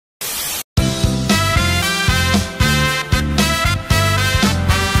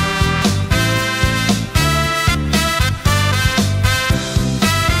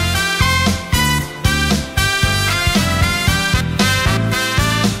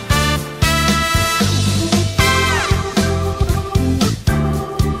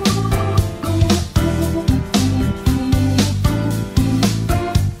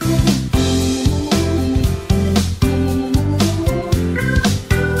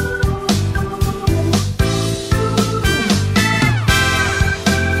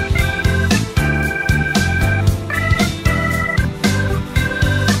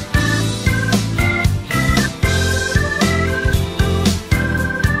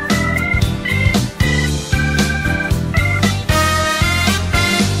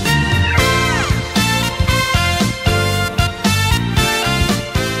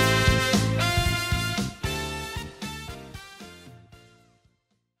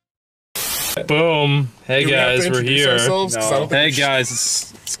Boom. Hey guys, we're here. No. Hey guys,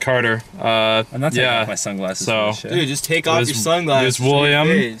 it's Carter. I'm not taking off my sunglasses. So, dude, just take off your sunglasses. There's William.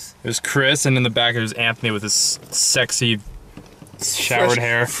 There's Chris, and in the back there's Anthony with his sexy showered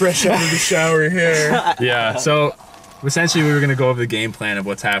hair. Fresh out of the shower hair. Yeah. So, essentially, we were gonna go over the game plan of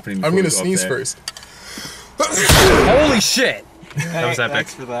what's happening. I'm gonna sneeze first. Holy shit! That was epic.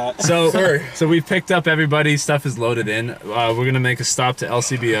 Thanks for that. So we picked up everybody's stuff is loaded in. We're gonna make a stop to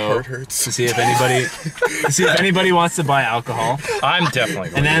LCBO to see if anybody wants to buy alcohol. I'm definitely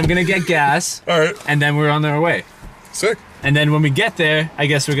going. And then I'm gonna get gas. All right. And then we're on our way. Sick. And then when we get there, I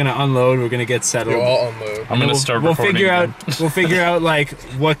guess we're gonna unload. We're gonna get settled. Yo, I'll unload. I'm gonna start recording. We'll figure out like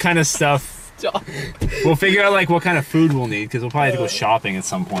what kind of stuff. We'll figure out like what kind of food we'll need because we'll probably have to go shopping at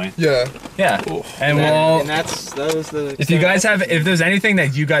some point. Yeah. Yeah. And that was the. If there's anything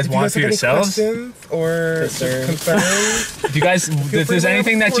that you guys want for yourselves, or concerns, if there's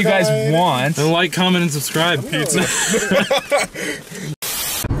anything that you guys want, then like, comment, and subscribe. Pizza.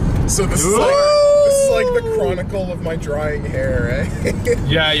 So this is like the chronicle of my drying hair, eh?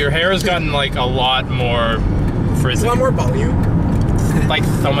 Yeah, your hair has gotten like a lot more frizzy. A lot more volume. Like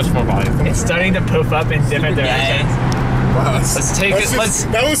so much more volume. it's starting to poof up in different directions. Wow, Let's take it.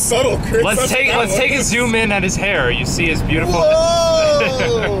 That was subtle, Chris. Let's take a zoom in at his hair. You see his beautiful.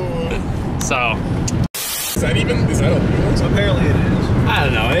 So. Is that illegal? So apparently it is. I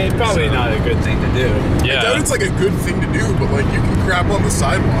don't know. It's probably not a good thing to do. Yeah. I doubt it's like a good thing to do, but like you can crap on the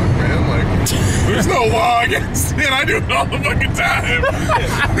sidewalk, man. Like there's no law against it. I do it all the fucking time.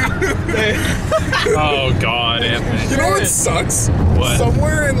 Oh God, Anthony. You know what sucks? What?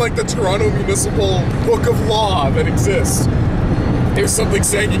 Somewhere in like the Toronto Municipal Book of Law that exists, there's something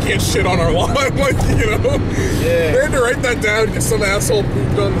saying you can't shit on our lawn. Like, you know? Yeah. They had to write that down because some asshole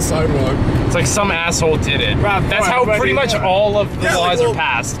pooped on the sidewalk. It's like some asshole did it. That's how pretty much all of the laws are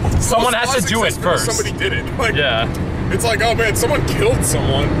passed. Someone has to do it first. Somebody did it. Like, yeah. It's like, oh man, someone killed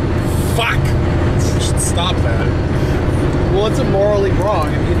someone. Fuck. We should stop that. Well, it's morally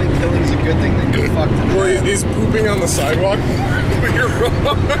wrong. If you think killing's a good thing, then you're fucked. Or is pooping on the sidewalk? You're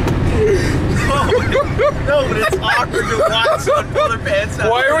wrong. No, but it's awkward to watch someone pull their pants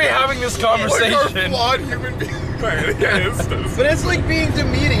out. Why are we having this conversation? Like our flawed human being. Yeah, but it's like being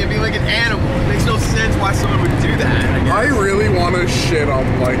demeaning and being like an animal. It makes no sense why someone would do that. I really want to shit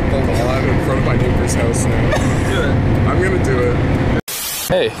on like the lawn in front of my neighbor's house now. Do it. I'm gonna do it.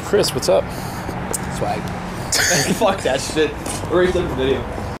 Hey, Chris, what's up? Swag. Fuck that shit. Erase the video.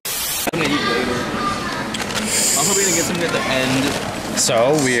 I'm gonna eat later. I'm hoping to get something at the end.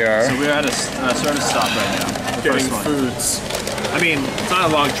 So we're at a Stardust stop right now. Getting foods. I mean, it's not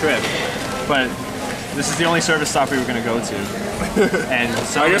a long trip, but this is the only service stop we were gonna go to. And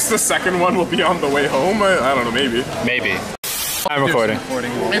so I guess the second one will be on the way home. I don't know, maybe. maybe. I'm recording.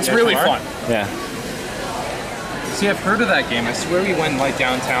 It's really fun. Yeah. See, I've heard of that game. I swear we went like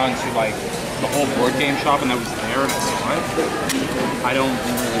downtown to like the whole board game shop, and I was there and I saw it. I don't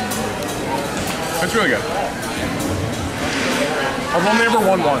really remember. It's really good. I've only ever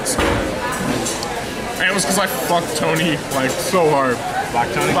won once. And it was because I fucked Tony like so hard.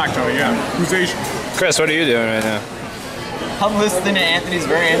 Black Tony? Black Tony, yeah. Who's Asian? Chris, what are you doing right now? I'm listening to Anthony's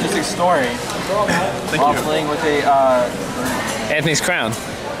very interesting story. While playing with a Anthony's crown.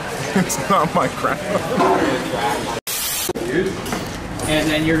 It's not my crown. Dude. And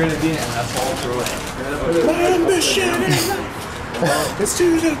then you're gonna be an asshole through it. My ambition is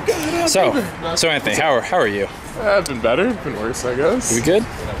to the God. So Anthony, how are you? I've been better, been worse, I guess. You good?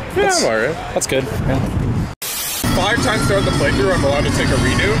 Yeah, I'm alright. That's good. Yeah. 5 times throughout the playthrough, I'm allowed to take a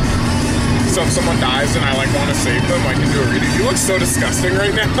redo. So if someone dies and I like want to save them, I can do a redo. You look so disgusting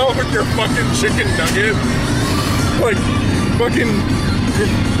right now with your fucking chicken nugget. Like, fucking...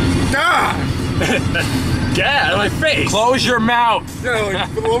 Ah! Get out of my face! Close your mouth! Yeah, like,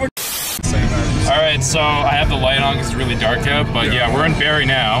 for the love of... Alright, so I have the light on because it's really dark out, but yeah, we're in Barrie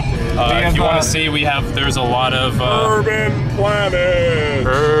now. If you want to see, there's a lot of... Urban Planet!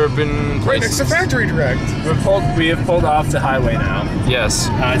 Urban places. Wait, it's a factory direct. We have pulled off the highway now. Yes.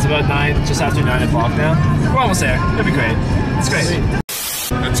 It's about just after 9 o'clock now. We're almost there. It'll be great. It's great.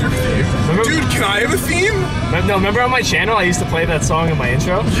 That's your theme. Dude, can I have a theme? No, remember on my channel I used to play that song in my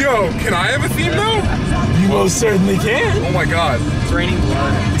intro? Yo, can I have a theme though? You most certainly can. Oh my god. It's Raining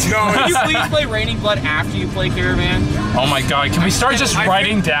Blood. No, Can you please play Raining Blood after you play Caravan? Oh my god, can we start just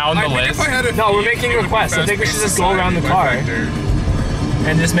writing down the list? No, we're making requests. I think we should just go around the car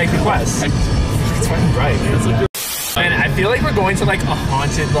and just make requests. It's fucking right, man. Man, I feel like we're going to like a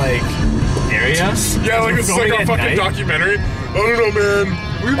haunted like area. Yeah, like it's like a fucking documentary. I don't know, man.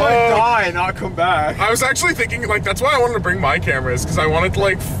 We might die and not come back. I was actually thinking, like, that's why I wanted to bring my cameras, because I wanted to,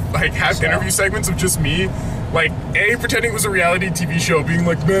 like have interview segments of just me, like, pretending it was a reality TV show, being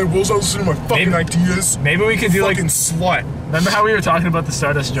like, man, Will's not listening to my fucking ideas. Maybe we could do, like, fucking slut. Remember how we were talking about the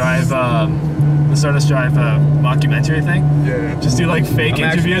Stardust Drive, mockumentary thing? Yeah. Just do, like, fake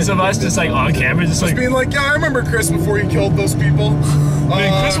interviews of us, just, like, on camera, just like being like, yeah, I remember Chris before he killed those people.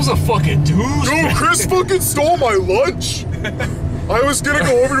 Man, Chris was a fucking douche. Dude, Chris fucking stole my lunch. I was gonna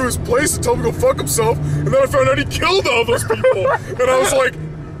go over to his place and tell him to go fuck himself, and then I found out he killed all those people. And I was like,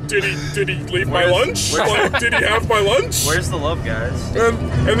 did he leave my lunch? Like, did he have my lunch? Where's the love, guys?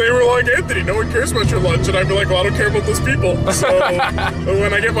 And they were like, Anthony, no one cares about your lunch. And I'd be like, well, I don't care about those people. So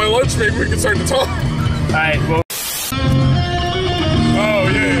when I get my lunch, maybe we can start to talk. Alright, well. Oh,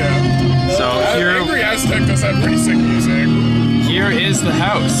 yeah. So here, Angry Aztec does have pretty sick music. here is the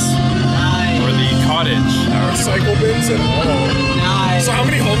house. Or the cottage. Recycle bins and all. Nice. So how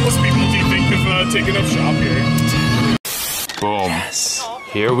many homeless people do you think have taken up shop here? Boom.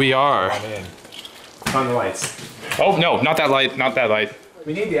 Here we are. On the lights. Oh, no, not that light, not that light.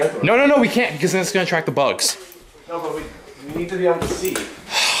 We need the outdoor. No, we can't, because then it's gonna attract the bugs. No, but we need to be able to see.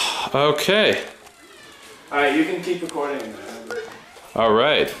 Okay. Alright, you can keep recording.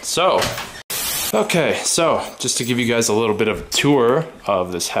 Alright, so. Okay, so, just to give you guys a little bit of a tour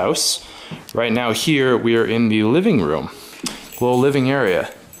of this house. Right now here, we are in the living room. Little living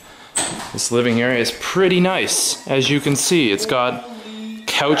area. This living area is pretty nice. As you can see, it's got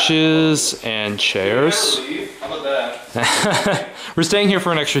couches and chairs. How about that? We're staying here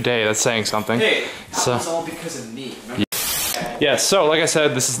for an extra day, that's saying something. Hey, so, it's all because of me. yeah, so like I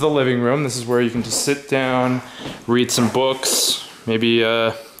said, this is the living room. This is where you can just sit down, read some books, maybe, I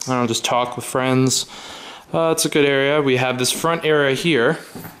don't know, just talk with friends. It's a good area. We have this front area here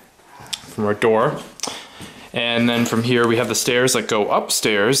from our door. And then from here we have the stairs that go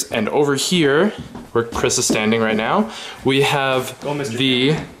upstairs, and over here, where Chris is standing right now, we have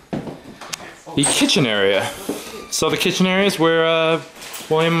the kitchen area. So the kitchen area is where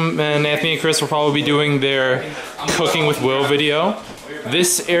William and Anthony and Chris will probably be doing their Cooking with Will video.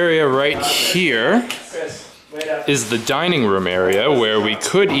 This area right here is the dining room area where we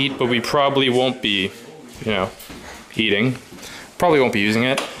could eat, but we probably won't be, you know, eating. Probably won't be using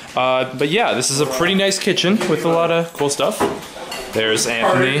it. But yeah, this is a pretty nice kitchen with a lot of cool stuff. There's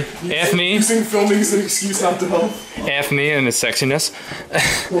Anthony. Anthony. Using filming is an excuse not to help. Anthony and his sexiness.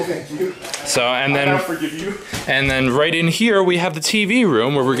 Well, thank you. So, and I then, forgive you. and then right in here we have the TV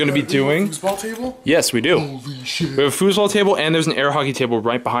room where we're going to be doing. Foosball table? Yes, we do. Holy shit. We have a foosball table, and there's an air hockey table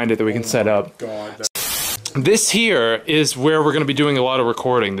right behind it that we can set up. God. This here is where we're going to be doing a lot of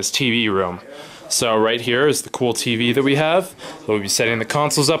recording. This TV room. So right here is the cool TV that we have. We'll be setting the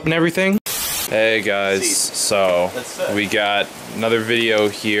consoles up and everything. Hey guys, so we got another video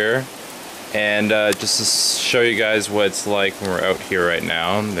here, and just to show you guys what it's like when we're out here right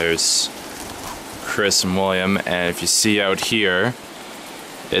now. There's Chris and William, and if you see out here,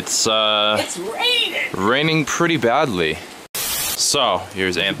 it's raining pretty badly. So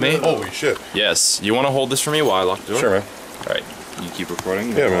here's Anthony. Holy shit. Yes, you want to hold this for me while I lock the door? Sure, man. All right, you keep recording.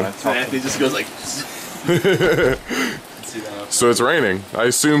 Yeah, man. Anthony just goes like. So it's raining. I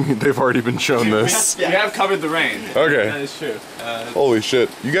assume they've already been shown this. We have covered the rain. Okay. That is true. Holy shit.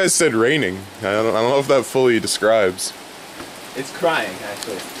 You guys said raining. I don't know if that fully describes. It's crying,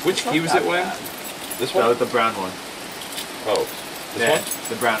 actually. Which key was it when? This one? No, the brown one. Oh. This Yeah, one?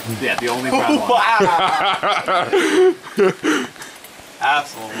 the brown. Yeah, the only brown one.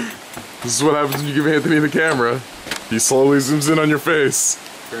 Absolutely. This is what happens when you give Anthony the camera. He slowly zooms in on your face.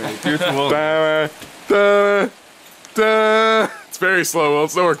 Here's the one. Da, da, da. It's very slow. Well,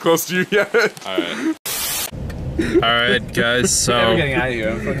 it's nowhere close to you yet. Alright guys, so Never getting out of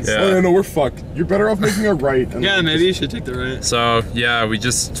here. Oh, no, we're fucked. You're better off making a right. Yeah, maybe you should take the right. So yeah, we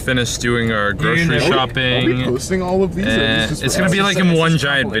just finished doing our grocery Are we shopping, posting all of these? Or is and this just it's for gonna us? be like in one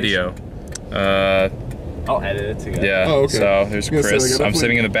giant video. I'll edit it together. Yeah. Oh, okay. So there's I was gonna say, Chris. like, I'm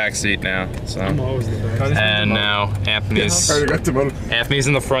sitting in the back seat now. So always the best. and now Anthony's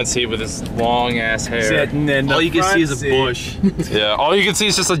in the front seat with his long ass hair. All you can see is a bush. Yeah. All you can see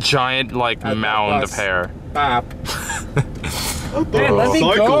is just a giant like mound of hair. Bap. Man, let me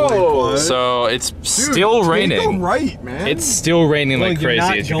go. So it's still raining. Go right, man. It's still raining like crazy,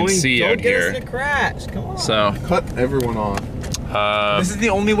 as you can see out here. Crash. Come on. So Cut everyone off. This is the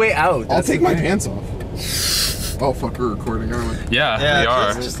only way out. I'll take my pants off. Oh fuck, we're recording, aren't we? yeah, we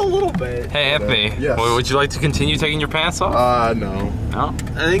are. Just a little bit. Hey Anthony, Yes. would you like to continue taking your pants off? No. No.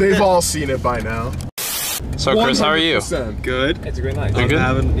 I think They've all seen it by now. So Chris, how are you? 100%. Good. It's a great night. You good?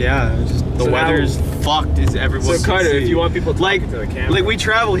 The So weather's fucked, as everyone So can Carter, see. if you want people to like, to the camera, like we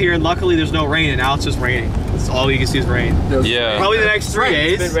travel here, and luckily there's no rain, and now it's just raining. That's all you can see is rain. Yeah. Probably the next 3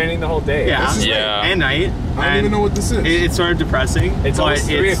 days. it's been raining the whole day. Yeah. Yeah. And night. I don't even know what this is. It's sort of depressing. It's but almost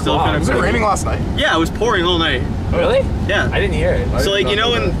 3 still o'clock. kind of Was it raining last night? Yeah, it was pouring all night. Really? Yeah. I didn't hear it. So like you know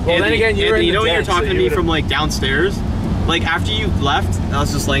when Well, then again, you were in the when you're den, so talking to you me would've- from like downstairs. Like after you left, I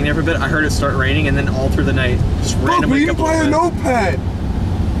was just laying there for a bit. I heard it start raining, and then all through the night, just Look, randomly. we didn't buy a notepad.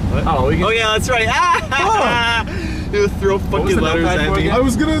 Oh, we can. Oh yeah, that's right. Ah! He'll throw was fucking the letters notepad at for me. again? I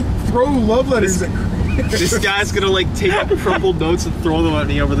was gonna throw love letters at This guy's gonna like take crumpled notes and throw them at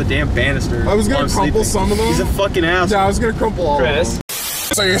me over the damn banister. I was gonna while I'm crumple sleeping. some of them. He's a fucking ass. Yeah, I was gonna crumple all Chris. of them.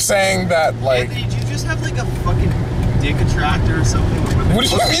 So you're saying that, like... Anthony, did you just have like a fucking dick attractor or something? What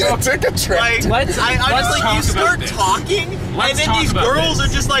do you mean a dick attractor? Like, Let's- I'm let's just like, talk you about start this. talking, Let's and then talk these about girls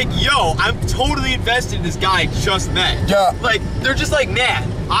this. are just like, yo, I'm totally invested in this guy I just met. Yeah. Like, they're just like, man,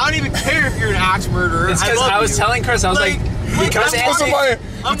 I don't even care if you're an axe murderer. It's because love I was you. telling Chris, I was like, because I'm Because of walking- my,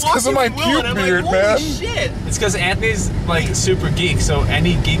 I'm it's because of walking my with Will, pube and I'm beard, like, man. holy shit. it's because Anthony's like super geek, so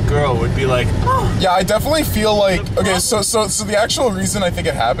any geek girl would be like, oh. Yeah, I definitely feel like, okay, so the actual reason I think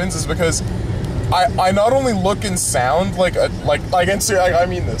it happens is because I not only look and sound like a, I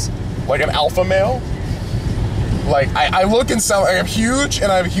mean this, like an alpha male. Like, I look and sound like I'm huge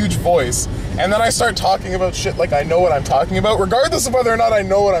and I have a huge voice. And then I start talking about shit like I know what I'm talking about, regardless of whether or not I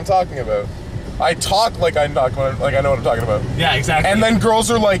know what I'm talking about. I talk like I know what I'm talking about. Yeah, exactly. And then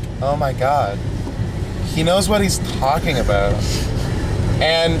girls are like, oh my god, he knows what he's talking about.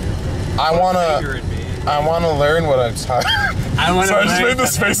 And I wanna learn what I'm talking I want So I just made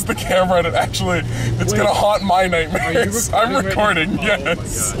this face at the camera and it's gonna haunt my nightmares. I'm recording,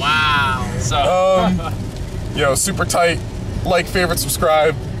 yes. Wow. So, Yo, super tight, like, favorite,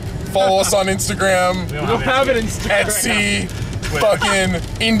 subscribe, follow us on Instagram, we don't have it. Etsy, fucking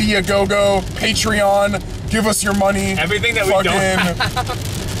Indiegogo, Patreon, give us your money. Everything that we don't fucking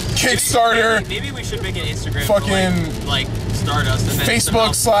Kickstarter, Maybe we should make an Instagram fucking for like Stardust and then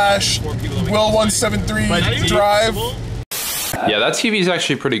Facebook / Will173 Drive. Yeah, that TV is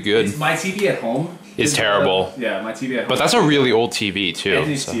actually pretty good. My TV at home Is terrible. Yeah, my TV at home. But that's a really old TV too.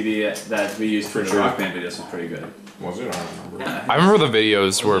 Anthony's so. TV that we used for the rock band videos was pretty good. Was it? I don't remember. I remember the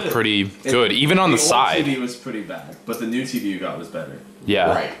videos were pretty good, even on the old side. TV was pretty bad, but the new TV you got was better.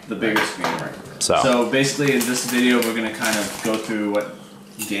 Yeah. Right. The bigger screen. So. Basically, in this video, we're gonna kind of go through what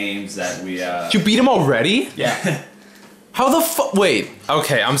games that we. You beat him already? Yeah. How the fuck? Wait.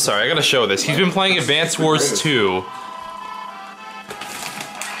 Okay, I'm sorry. I gotta show this. He's been playing Advance Wars 2.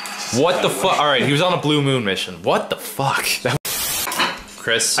 What the fuck? Alright, he was on a Blue Moon mission. What the fuck?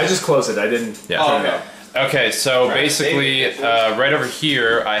 Chris? I just closed it. I didn't. Yeah. Oh, okay. Okay, so basically, right over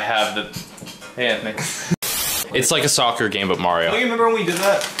here, I have the. Hey, Anthony. It's like a soccer game, but Mario. Don't you remember when we did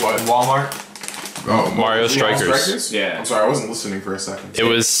that? What? Walmart. Oh, Mario Strikers. Yeah. I'm sorry, I wasn't listening for a second. It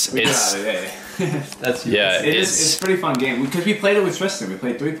was. We It's. got it, That's Yeah, It's a pretty fun game because we played it with Tristan. We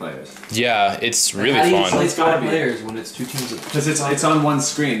played 3 players. Yeah, it's really How do you fun. play It's gotta 5 be. players when it's 2 teams of Because it's on one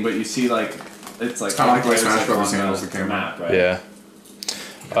screen, but you see like it's like kinda like five Smash players, Brothers on handles the camera. map, right? Yeah.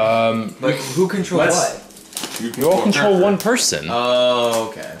 Like, who controls Let's- what? You all control one person. Oh,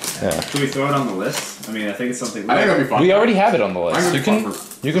 okay. Should we throw it on the list? I mean, I think it's something. I think that'd be fun. We already have it on the list. I'm You gonna can fun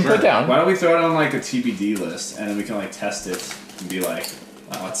for- you can sure. put down. Why don't we throw it on like a TBD list, and then we can like test it and be like,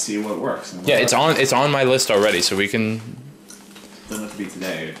 let's see what works. And what Yeah, it's doesn't. on my list already, so we can. Doesn't have to be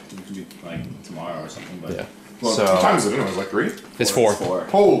today. It can be like tomorrow or something. But Yeah. Well, So- What time is it anyways? Like 3? It's 4. 4.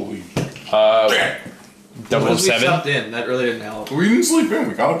 Holy. Because we 007. slept in, that really didn't help. We didn't sleep in.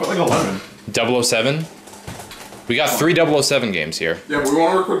 We got up at like 11. 007. We got 3 007 games here. Yeah, but we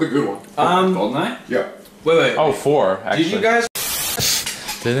want to record the good one. Goldeneye. Yeah. Wait. Oh, 4 actually. Did you guys?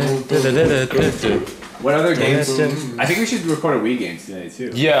 What other games? I think we should record a Wii game today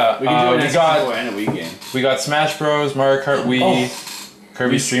too. Yeah, We can do an we SNES got and a Wii game. we got Smash Bros, Mario Kart Wii,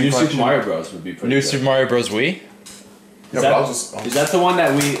 Kirby Stream New Super Collection, Mario Bros would be pretty New good. Super Mario Bros Wii. Yeah, but I'll just. Is that the one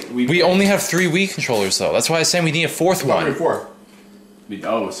that we We only have 3 Wii controllers though. That's why I said we need a 4th one. 4.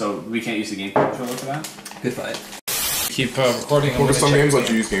 so we can't use the game controller for that? Good fight. Keep recording. Well, some games let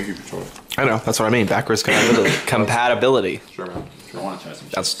you use GameCube controller. I know. That's what I mean. Backwards compatibility. Sure, man. I want to try some.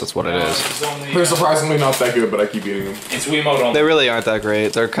 That's what it is. They're surprisingly not that good, but I keep eating them. It's Wiimote only. They really aren't that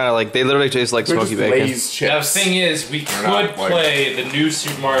great. They're kind of like they literally taste like They're smoky just bacon. Lay's Now, the chips. thing is, we could not, like- play the new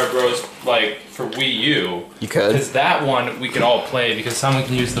Super Mario Bros. Like for Wii U. You could. Because that one we could all play because someone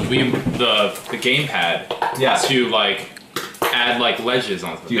can use the the gamepad to like add like ledges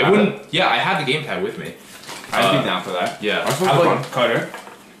onto them. you It have wouldn't. Yeah, I have the gamepad with me. I'd be down for that. Yeah. That's How fun. about Carter?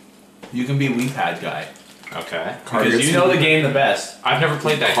 You can be Wii Pad guy. Okay. Because you know the game the best. I've never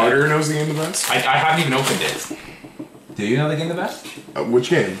played that game. Carter knows the game the best. I haven't even opened it. Do you know the game the best? Which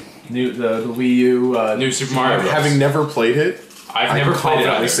game? The Wii U. New Super Mario Bros. Having never played it, I've never played it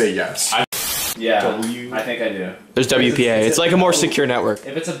either. I say yes. Yeah, I think I do. There's WPA. It's like a more secure network.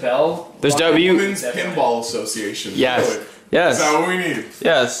 If it's a bell, There's Women's Pinball Association. Yes. Really? Yes. Is that what we need?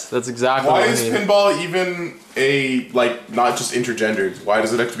 Yes, that's exactly Why what is we need. pinball even a, like, not just intergendered? Why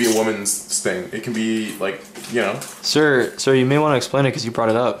does it have to be a woman's thing? It can be, like, you know. Sir, you may want to explain it because you brought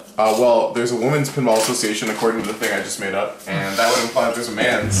it up. Well, there's a Women's Pinball Association according to the thing I just made up, and that would imply that there's a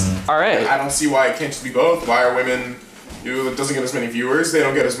man's. All right. I don't see why it can't just be both. Why are women... It doesn't get as many viewers, they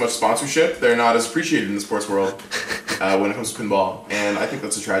don't get as much sponsorship, they're not as appreciated in the sports world when it comes to pinball. And I think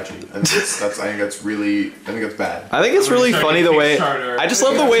that's a tragedy. I think that's bad. I think it's really funny the way... I just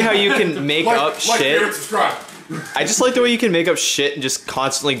love the way how you can make up shit. Favorite, subscribe. I just like the way you can make up shit and just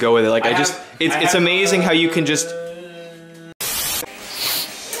constantly go with it. Like, it's amazing how you can just...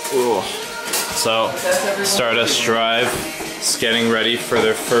 Ooh. So, Stardust Drive is getting ready for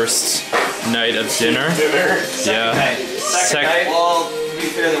their first night of dinner. Yeah. Second night? Well, to be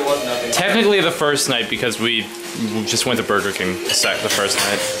fair, there was nothing. Technically the first night because we just went to Burger King the first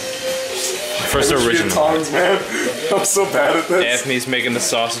night. First original. Tongs, man. I'm so bad at this. Anthony's making the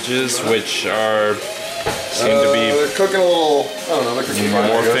sausages, which are seem to be they're cooking a little. I don't know. They're cooking fine, I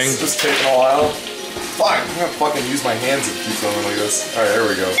guess. morphing. Just taking a while. Fuck! I'm gonna fucking use my hands if it keeps going like this. All right, there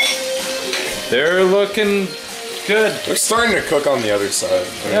we go. They're looking good. They're starting to cook on the other side.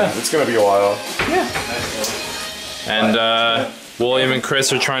 Yeah. It's gonna be a while. And William and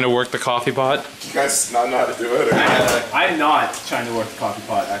Chris are trying to work the coffee pot. You guys not know how to do it? Or? I'm not trying to work the coffee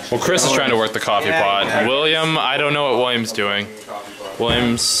pot, actually. Well, Chris is trying to work the coffee pot. yeah. William, I don't know what William's doing.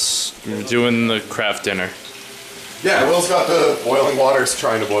 William's doing the craft dinner. Yeah, Will's got the boiling water's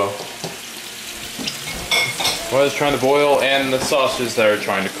trying to boil. Will's trying to boil and the sausages that are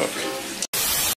trying to cook.